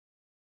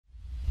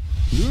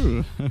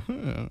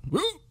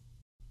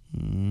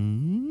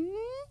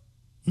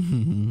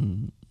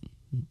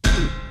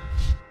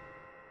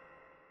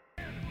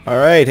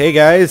Alright, hey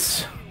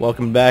guys.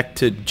 Welcome back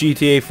to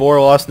GTA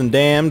 4 Lost and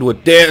Damned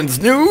with Danz,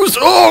 Newz.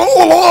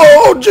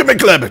 Oh, Jimmy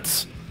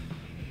Clements.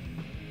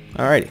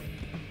 Alrighty.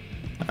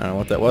 I don't know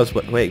what that was,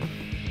 but wait.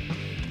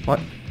 What?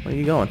 Where are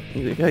you going?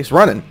 You guys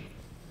running.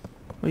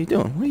 What are you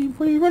doing?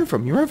 Where are you running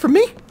from? You running from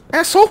me?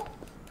 Asshole?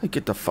 Hey,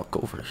 get the fuck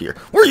over here.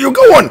 Where are you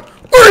going?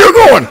 Where are you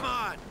going? Come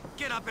on,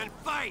 get up and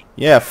fight.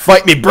 Yeah,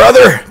 fight me,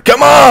 brother.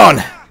 Come on.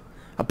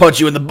 I'll punch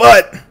you in the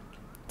butt.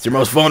 It's your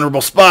most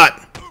vulnerable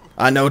spot.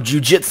 I know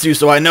jujitsu,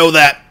 so I know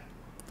that.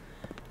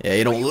 Yeah,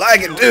 you don't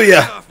like it, do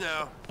ya?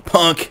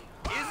 Punk.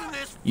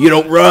 You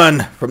don't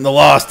run from the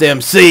Lost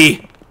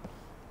MC.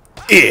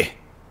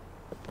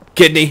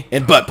 Kidney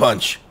and butt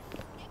punch.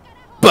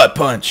 Butt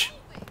punch.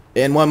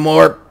 And one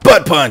more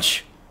butt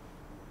punch.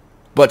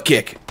 Butt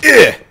kick.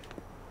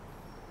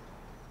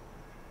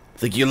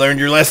 Think you learned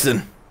your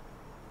lesson.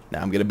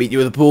 Now I'm gonna beat you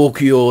with a pool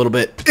cue a little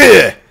bit.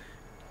 I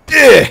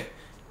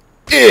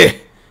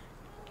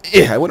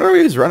wonder where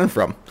he was running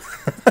from.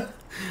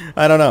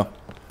 I don't know.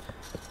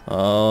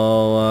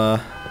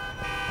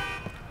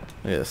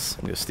 Yes,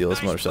 I'm gonna steal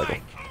this motorcycle.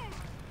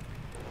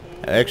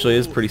 It actually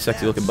is a pretty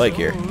sexy looking bike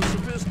here.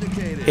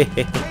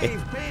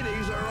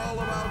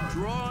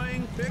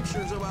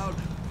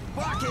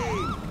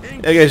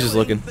 That guy's just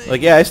looking.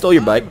 Like, yeah, I stole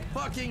your bike.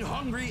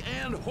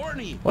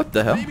 What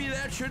the hell?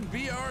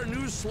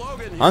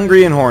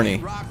 Hungry and horny.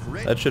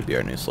 That should be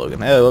our new slogan.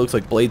 Hey, it looks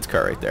like Blade's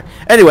car right there.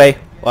 Anyway,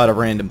 a lot of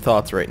random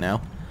thoughts right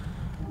now.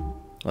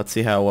 Let's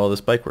see how well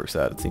this bike works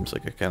out. It seems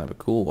like a kind of a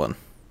cool one.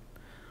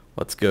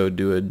 Let's go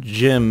do a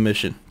gym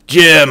mission.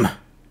 Jim!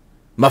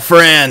 My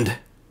friend!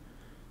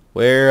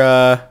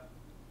 Where,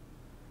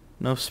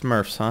 no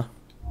Smurfs, huh?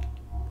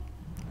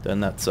 Doesn't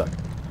that suck?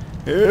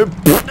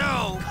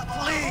 No,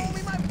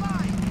 please.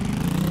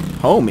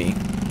 Homie?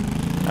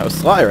 That was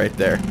Sly right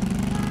there.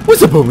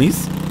 What's up,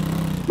 homies?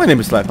 My name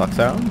is Sly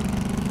Foxhound.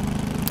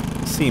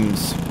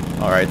 Seems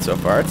alright so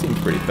far. It seems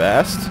pretty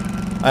fast.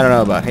 I don't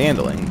know about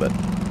handling, but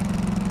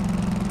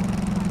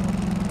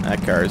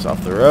that car is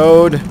off the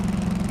road.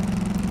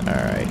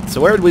 Alright,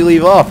 so where did we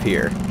leave off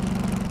here?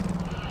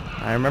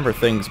 I remember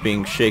things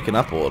being shaken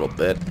up a little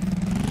bit.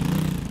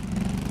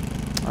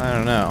 I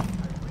don't know.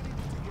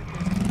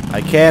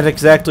 I can't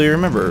exactly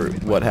remember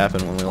what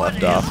happened when we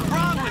left off.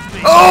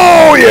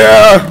 Oh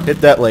yeah!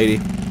 Hit that lady.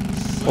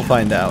 We'll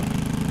find out.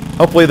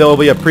 Hopefully there will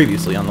be a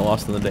previously on the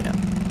Lost and the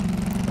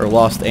Damned. Or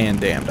Lost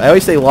and Damned. I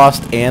always say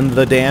Lost and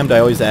the Damned. I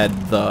always add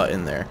the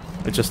in there.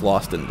 It's just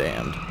Lost and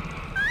Damned.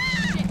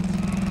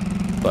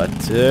 But,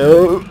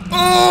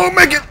 oh,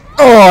 make it!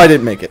 Oh, I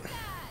didn't make it.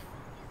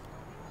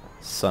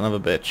 Son of a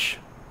bitch.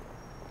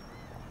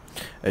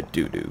 A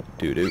doo-doo,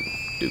 doo-doo,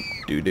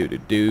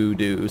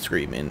 doo-doo-doo-doo-doo,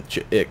 screaming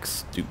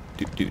chicks,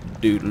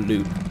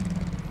 doo-doo-doo-doo-doo.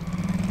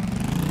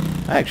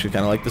 I actually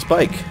kind of like this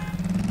bike.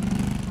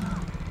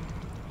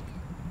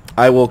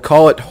 I will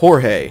call it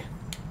Jorge.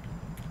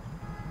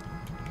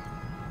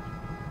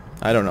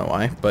 I don't know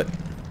why, but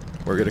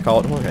we're going to call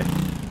it Jorge.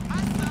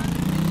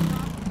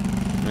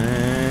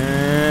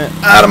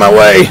 Out of my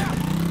way!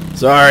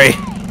 Sorry.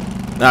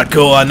 Not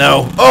cool, I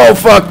know. Oh,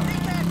 fuck!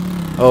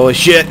 Holy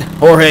shit.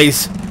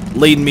 Jorge's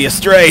leading me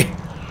astray.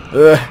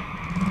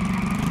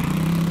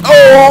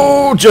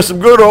 Oh, just some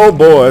good old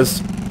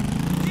boys.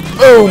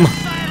 Boom!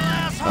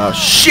 Oh,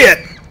 shit!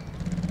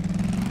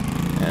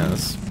 And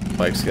this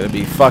bike's gonna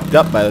be fucked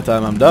up by the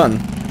time I'm done.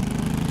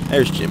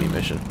 There's Jimmy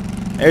Mission.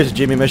 There's a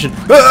Jimmy Mission.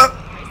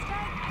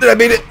 Ah! Did I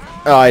beat it?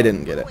 Oh, I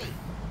didn't get it.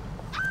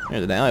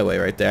 There's an alleyway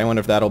right there. I wonder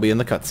if that'll be in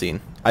the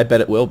cutscene. I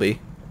bet it will be.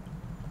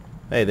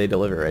 Hey, they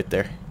deliver right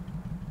there.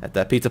 At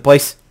that pizza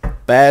place.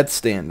 Bad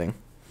standing.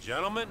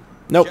 Gentlemen?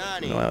 Nope.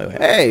 Johnny. No alleyway.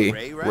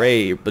 Hey!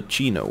 Ray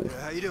Bacino.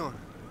 how you doing?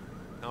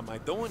 How am I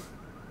doing?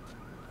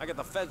 I got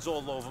the feds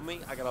all over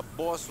me. I got a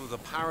boss with a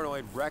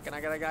paranoid wreck, and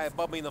I got a guy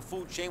above me in the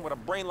food chain with a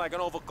brain like an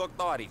overcooked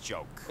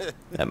artichoke.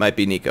 That might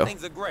be Nico.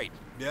 Things are great.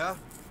 Yeah?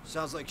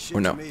 Sounds like shit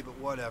Or no. to me, but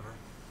whatever.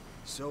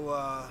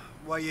 So,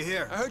 why you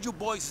here? I heard you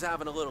boys is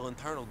having a little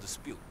internal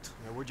dispute.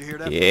 Yeah, where'd you hear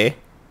that Yeah?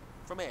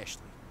 From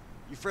Ashley.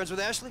 You friends with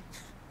Ashley?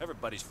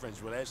 Everybody's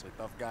friends with Ashley,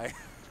 tough guy.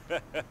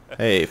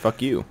 Hey,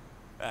 fuck you.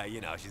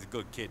 You know, she's a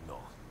good kid and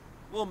all.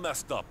 A little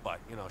messed up, but,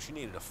 you know, she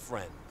needed a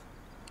friend.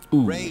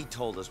 Ooh. Ray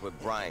told us what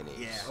Brian is.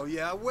 Yeah. Oh,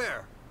 yeah?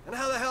 Where? And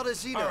how the hell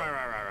does he know? All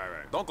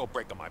right. Don't go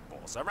breaking my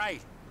balls, all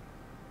right?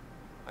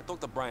 I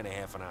talked to Brian a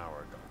half an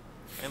hour ago.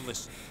 And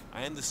listen,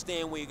 I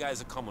understand where you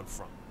guys are coming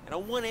from. And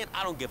on one hand,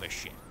 I don't give a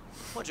shit.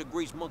 A bunch of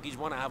grease monkeys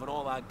want to have an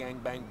all-out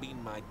gangbang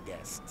being my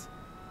guest.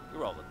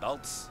 You're all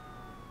adults.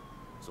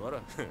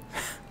 Sorta.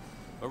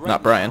 But right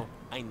Not Brian. now,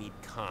 I need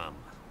calm.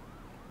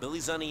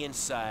 Billy's on the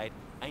inside.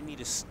 I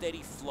need a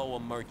steady flow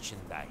of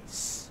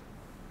merchandise.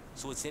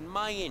 So it's in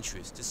my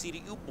interest to see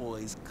that you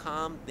boys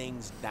calm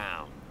things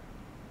down.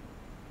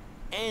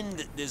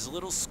 End this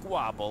little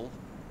squabble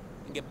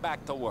and get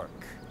back to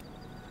work.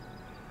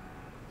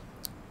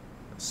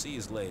 See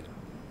you later.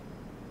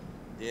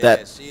 Yeah,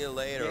 That- see you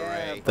later,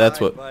 Yeah, Ray. That's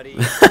bye, what... buddy.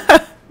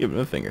 Give him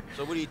a finger.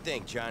 So what do you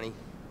think, Johnny?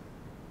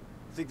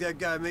 I think that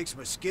guy makes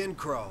my skin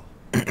crawl.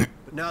 But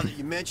now that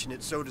you mention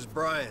it, so does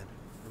Brian.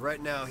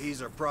 Right now, he's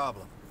our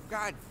problem.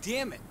 God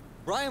damn it.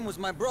 Brian was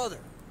my brother.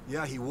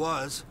 Yeah, he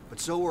was,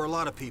 but so were a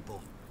lot of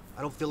people.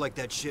 I don't feel like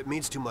that shit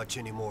means too much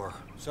anymore.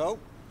 So?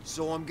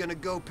 So I'm gonna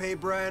go pay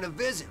Brian a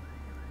visit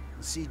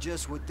and see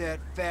just what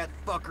that fat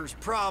fucker's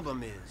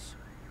problem is.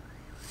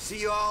 See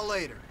you all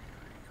later.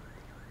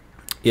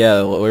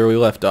 Yeah, where we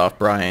left off,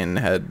 Brian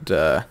had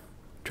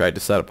tried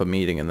to set up a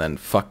meeting and then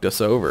fucked us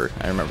over.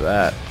 I remember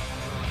that.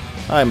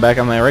 I'm back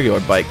on my regular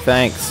bike,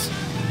 thanks.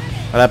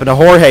 What happened to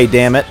Jorge,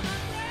 damn it?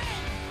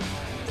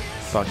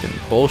 Fucking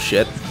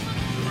bullshit.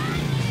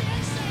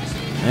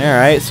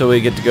 Alright, so we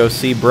get to go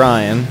see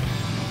Brian,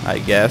 I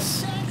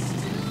guess.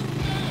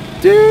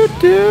 Do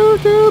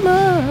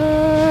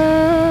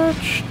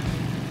much.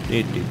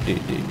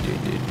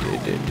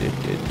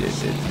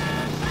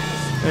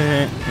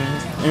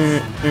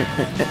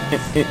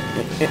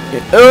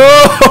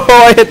 Oh,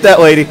 I hit that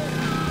lady.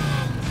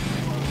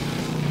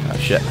 Oh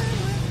shit.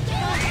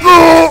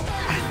 Oh,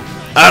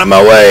 out of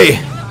my way.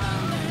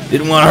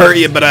 Didn't want to hurt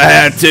you, but I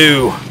had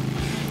to.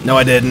 No,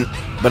 I didn't,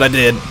 but I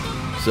did.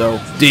 So,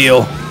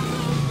 deal.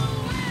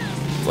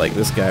 It's like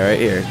this guy right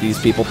here. These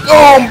people.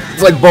 Oh,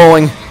 it's like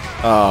bowling.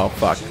 Oh,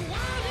 fuck.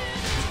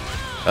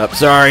 Up,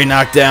 sorry,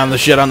 knocked down the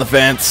shit on the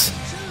fence.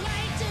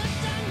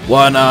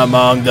 One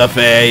among the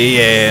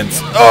fans.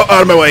 Oh,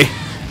 out of my way.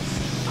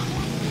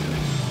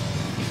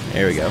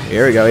 Here we go.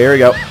 Here we go. Here we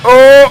go.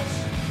 Oh!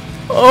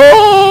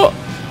 Oh!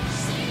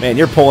 Man,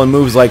 you're pulling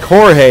moves like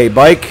Jorge,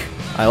 bike.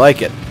 I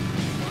like it.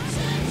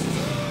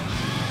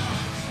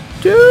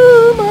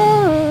 Too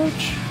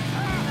much.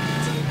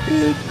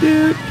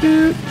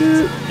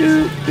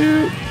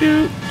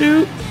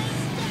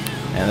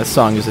 And this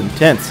song is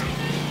intense.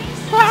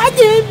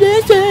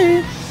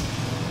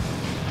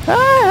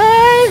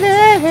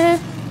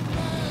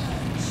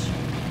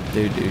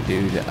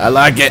 Dude. I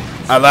like it.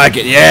 I like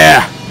it.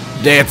 Yeah.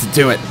 Dancing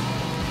to it.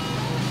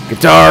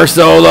 Guitar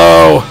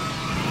solo.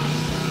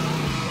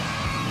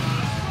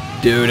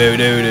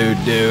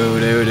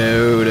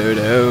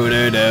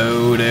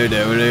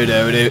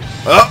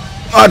 Oh,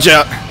 watch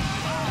out.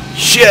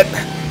 Shit.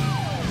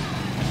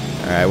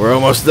 Alright, we're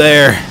almost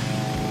there.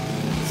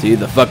 See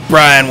the fuck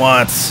Brian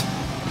wants.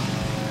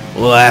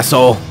 Little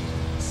asshole.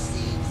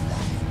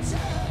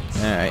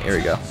 Alright, here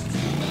we go.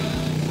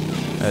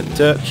 A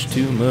touch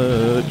too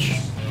much.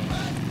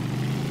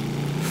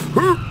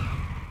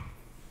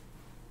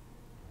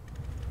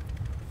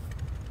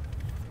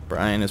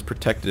 Brian is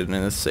protected in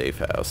his safe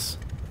house.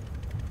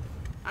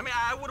 I mean,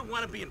 I wouldn't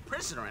want to be in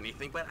prison or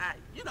anything, but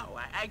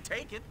I'd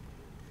take it.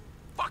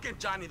 Fucking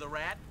Johnny the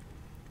Rat.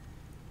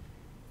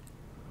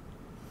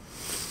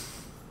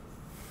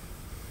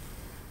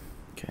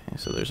 Okay,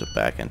 so there's a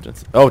back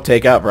entrance. Oh,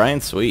 take out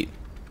Brian? Sweet.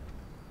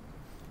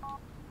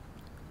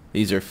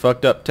 These are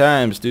fucked up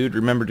times, dude.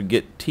 Remember to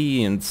get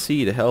T and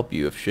C to help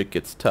you if shit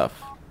gets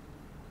tough.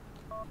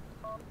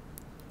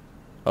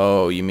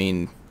 Oh, you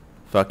mean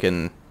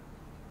fucking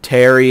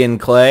Terry and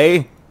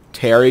Clay?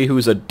 Terry,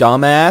 who's a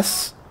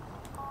dumbass?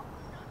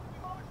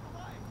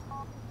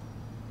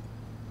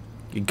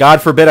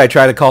 God forbid I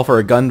try to call for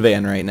a gun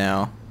van right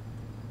now.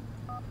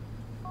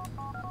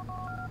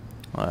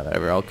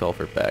 Whatever, I'll call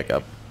for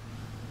backup.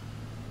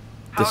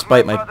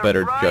 Despite my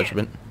better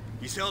judgment.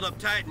 He's held up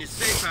tight in his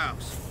safe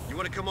house. You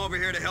want to come over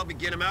here to help me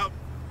get him out?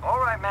 All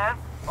right, man.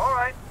 All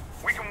right.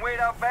 We can wait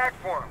out back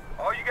for him.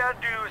 All you gotta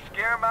do is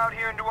scare him out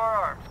here into our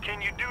arms.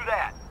 Can you do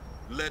that?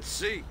 Let's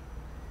see.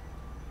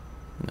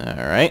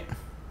 Alright.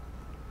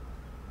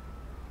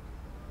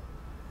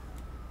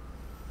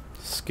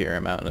 Scare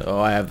him out. Oh,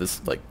 I have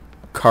this, like,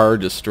 car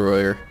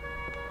destroyer.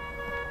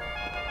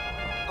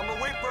 I'm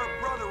gonna wait for our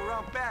brother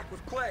around back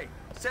with Clay.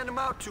 Send him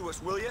out to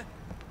us, will you?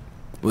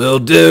 Will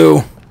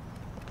do.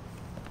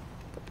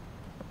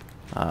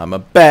 I'm a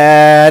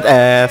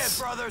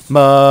badass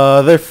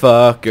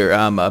motherfucker.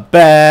 I'm a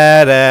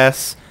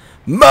badass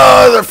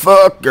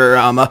motherfucker.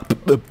 I'm a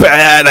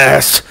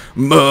badass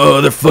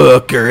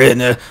motherfucker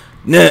in a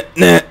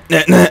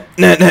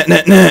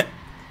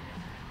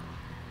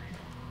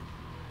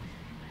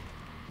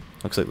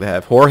Looks like they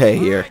have Jorge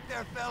here.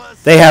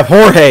 They have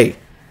Jorge.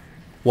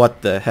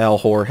 What the hell,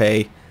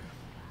 Jorge?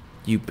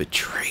 You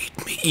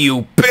betrayed me,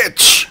 you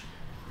bitch.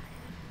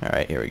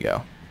 Alright, here we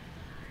go.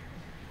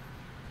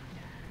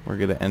 We're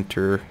gonna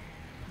enter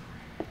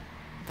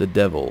the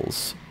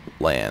devil's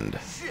land.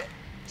 Shit!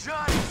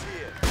 Johnny's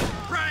here!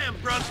 Brian,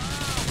 brother!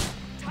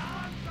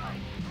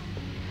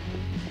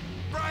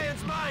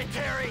 Brian's mine,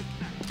 Terry!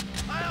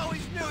 I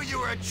always knew you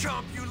were a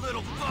chump, you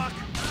little fuck!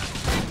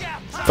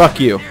 Fuck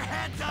you.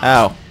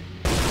 Ow.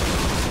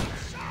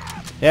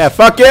 Yeah,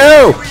 fuck you!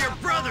 We're your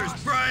brothers,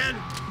 Brian!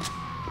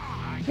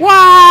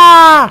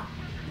 Wah!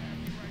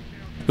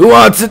 Who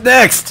wants it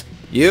next?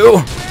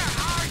 You?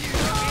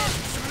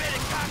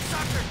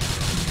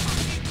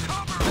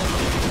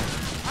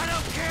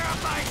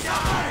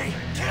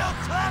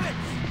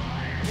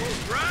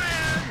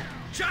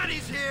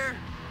 Johnny's here!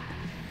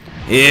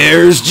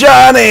 Here's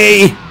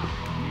Johnny!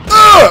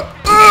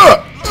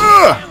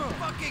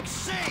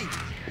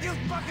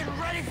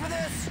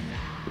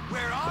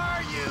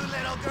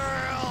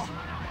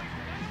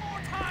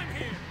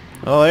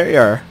 Oh, there you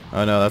are.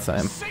 Oh no, that's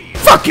not him.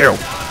 Fuck you!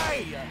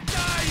 Die, you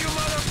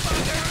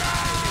motherfucker!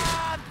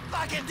 Ah,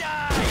 fucking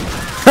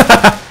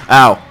die!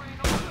 Ow.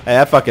 Hey,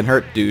 that fucking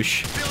hurt,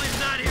 douche. Billy's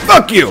not here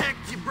Fuck to you!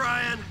 protect you,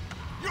 Brian.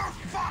 You're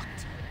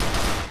fucked.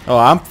 Oh,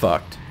 I'm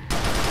fucked.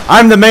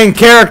 I'm the main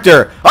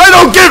character. I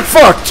don't get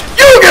fucked.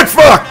 You get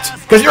fucked!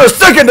 Because you're a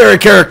secondary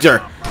character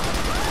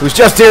who's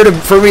just here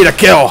for me to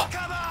kill.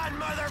 Come on,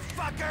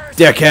 motherfuckers!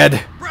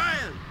 Dickhead.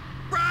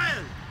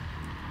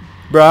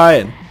 Brian!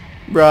 Brian!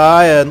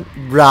 Brian.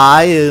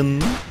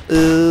 Time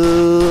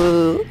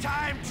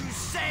to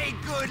say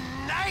good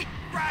night,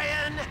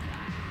 Brian!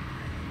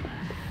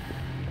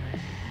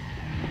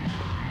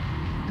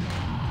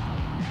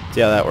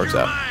 See how that works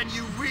You're out. mine,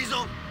 you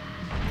weasel!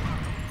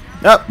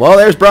 Oh, well,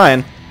 there's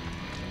Brian.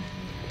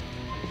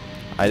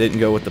 I didn't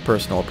go with the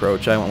personal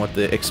approach. I went with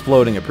the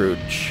exploding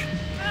approach.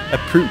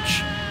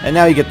 And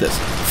now you get this.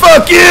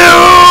 Fuck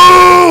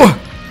you!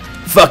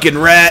 Fucking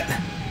rat.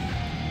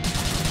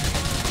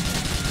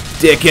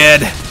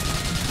 Dickhead.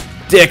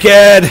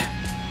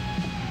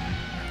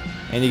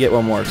 And you get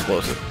one more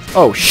explosive.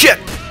 Oh, shit!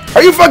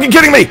 Are you fucking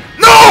kidding me?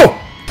 No!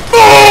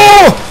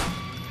 No!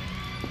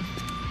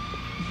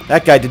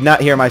 That guy did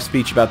not hear my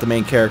speech about the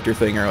main character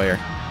thing earlier.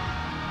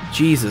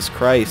 Jesus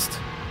Christ.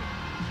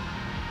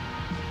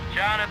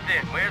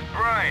 Jonathan, where's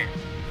Brian?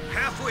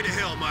 Halfway to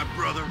hell, my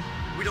brother.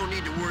 We don't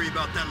need to worry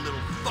about that little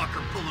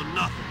fucker pulling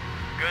nothing.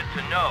 Good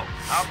to know.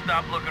 I'll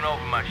stop looking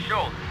over my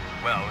shoulder.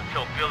 Well,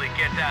 until Billy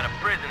gets out of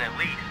prison at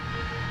least.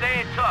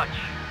 Stay in touch.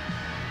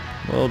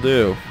 Will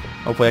do.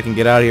 Hopefully I can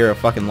get out of here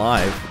fucking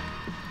live.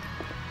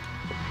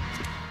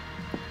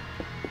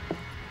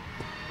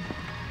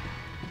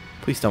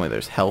 Please tell me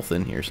there's health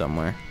in here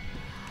somewhere.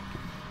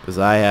 Because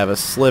I have a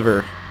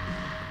sliver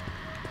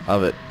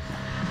of it.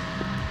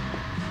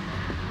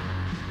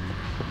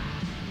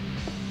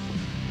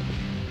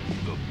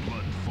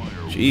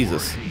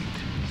 Jesus.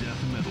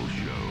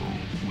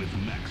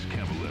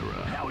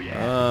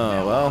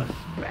 Oh, well.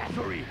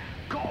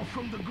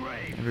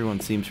 Everyone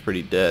seems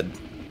pretty dead.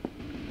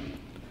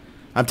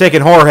 I'm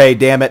taking Jorge,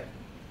 damn it.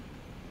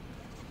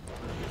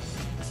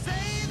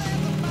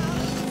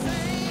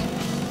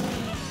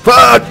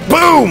 Fuck!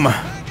 Boom!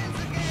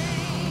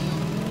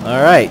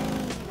 Alright.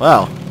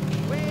 Well.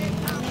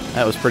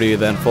 That was pretty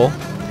eventful.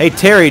 Hey,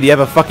 Terry, do you have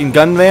a fucking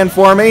gun van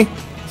for me?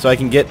 So I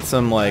can get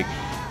some, like,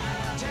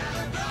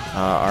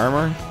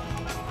 armor?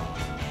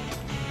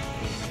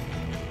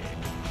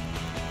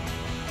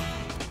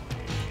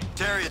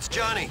 Terry, it's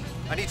Johnny.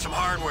 I need some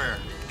hardware.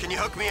 Can you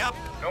hook me up?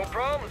 No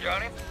problem,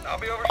 Johnny. I'll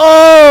be over.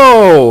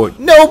 Oh!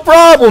 No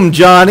problem,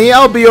 Johnny.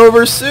 I'll be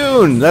over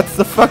soon. That's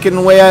the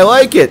fucking way I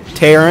like it,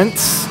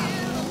 Terrence.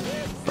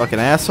 Fucking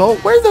asshole.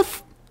 Where the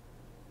f...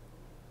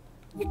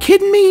 You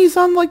kidding me? He's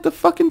on, like, the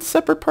fucking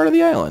separate part of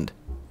the island.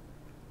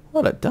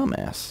 What a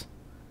dumbass.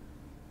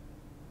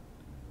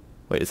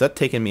 Wait, is that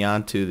taking me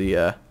onto the,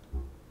 Yeah,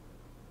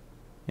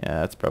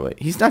 that's probably...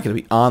 He's not going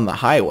to be on the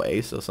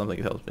highway, so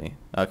something tells me.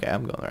 Okay,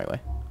 I'm going the right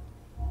way.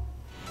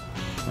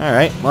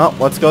 Alright, well,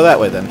 let's go that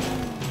way then.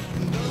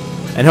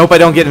 And hope I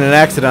don't get in an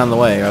accident on the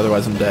way,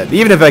 otherwise I'm dead.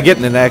 Even if I get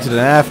in an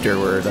accident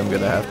afterward, I'm going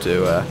to have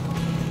to,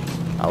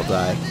 I'll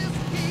die.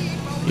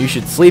 You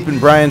should sleep in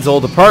Brian's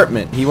old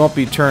apartment. He won't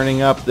be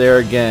turning up there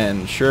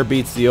again. Sure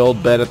beats the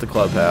old bed at the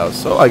clubhouse.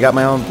 So I got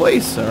my own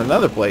place, or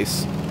another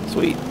place.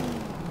 Sweet.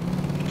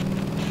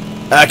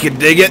 I can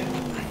dig it.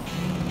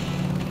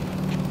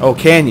 Oh,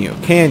 can you?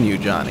 Can you,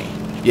 Johnny?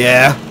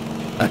 Yeah,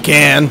 I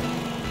can.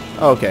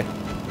 Oh, okay.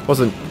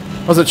 Wasn't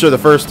sure the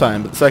first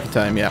time, but the second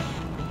time, yeah.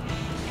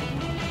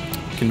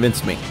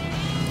 Convinced me.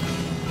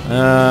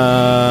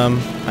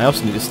 I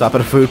also need to stop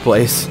at a food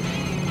place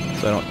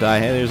so I don't die.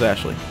 Hey, there's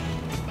Ashley.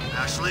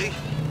 Ashley?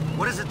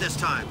 What is it this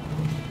time?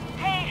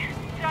 Hey,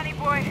 Johnny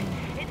boy.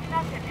 It's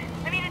nothing.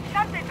 I mean, it's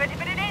something, but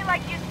it ain't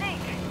like you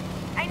think.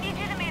 I need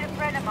you to meet a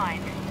friend of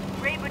mine,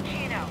 Ray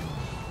Buccino.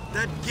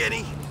 That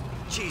Guinea?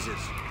 Jesus,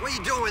 what are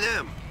you doing with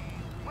him?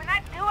 We're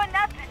not doing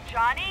nothing,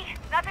 Johnny.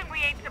 Nothing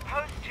we ain't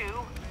supposed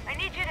to. I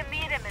need you to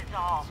meet him is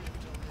all.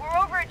 We're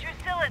over at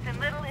Drusilla's in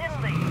Little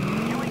Italy.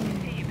 Can't wait to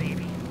see you,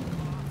 baby.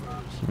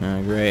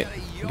 Great.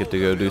 Get to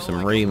go do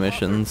some Ray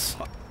missions.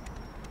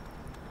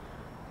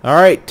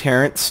 Alright,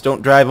 Terrence.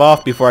 Don't drive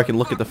off before I can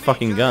look at the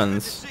fucking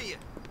guns.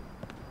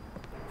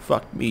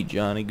 Fuck me,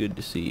 Johnny. Good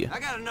to see you. I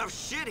got enough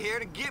shit here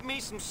to give me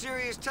some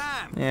serious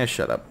time. Yeah,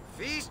 shut up.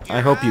 Feast I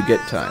your hope you get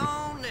eyes time.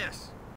 on this.